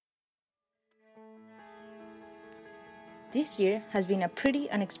This year has been a pretty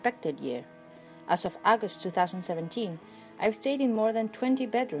unexpected year. As of August 2017, I've stayed in more than 20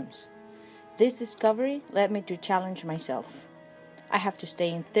 bedrooms. This discovery led me to challenge myself. I have to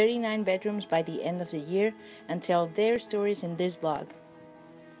stay in 39 bedrooms by the end of the year and tell their stories in this blog.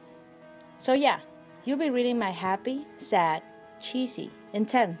 So yeah, you'll be reading my happy, sad, cheesy,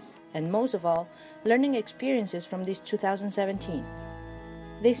 intense, and most of all, learning experiences from this 2017.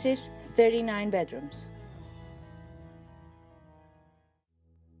 This is 39 bedrooms.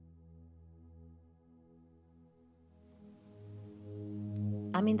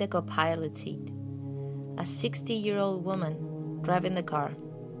 I'm in the co-pilot seat, a 60-year-old woman driving the car.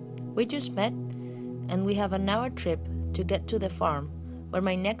 We just met, and we have an hour trip to get to the farm where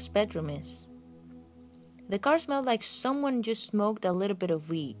my next bedroom is. The car smelled like someone just smoked a little bit of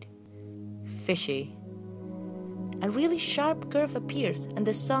weed. Fishy. A really sharp curve appears, and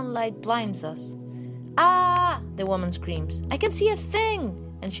the sunlight blinds us. "Ah!" the woman screams. "I can see a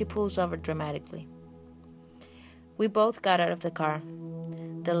thing!" And she pulls over dramatically. We both got out of the car.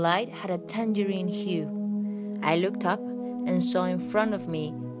 The light had a tangerine hue. I looked up and saw in front of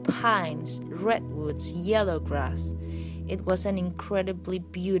me pines, redwoods, yellow grass. It was an incredibly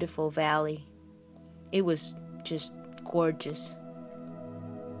beautiful valley. It was just gorgeous.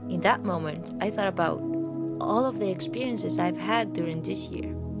 In that moment, I thought about all of the experiences I've had during this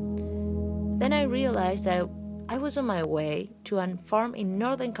year. Then I realized that I was on my way to a farm in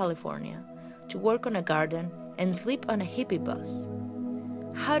Northern California to work on a garden and sleep on a hippie bus.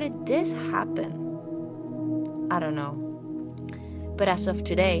 How did this happen? I don't know. But as of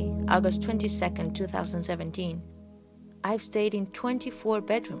today, August 22nd, 2017, I've stayed in 24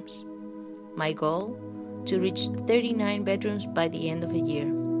 bedrooms. My goal? To reach 39 bedrooms by the end of the year.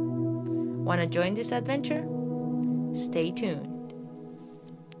 Want to join this adventure? Stay tuned.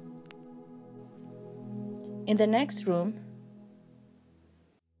 In the next room,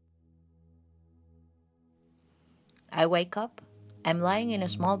 I wake up. I'm lying in a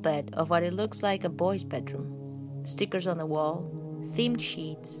small bed of what it looks like a boy's bedroom. Stickers on the wall, themed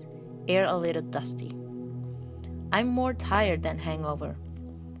sheets, air a little dusty. I'm more tired than hangover.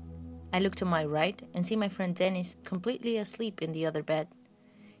 I look to my right and see my friend Dennis completely asleep in the other bed.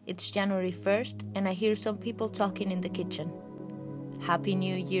 It's January 1st and I hear some people talking in the kitchen. "Happy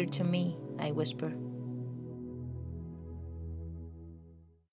New Year to me," I whisper.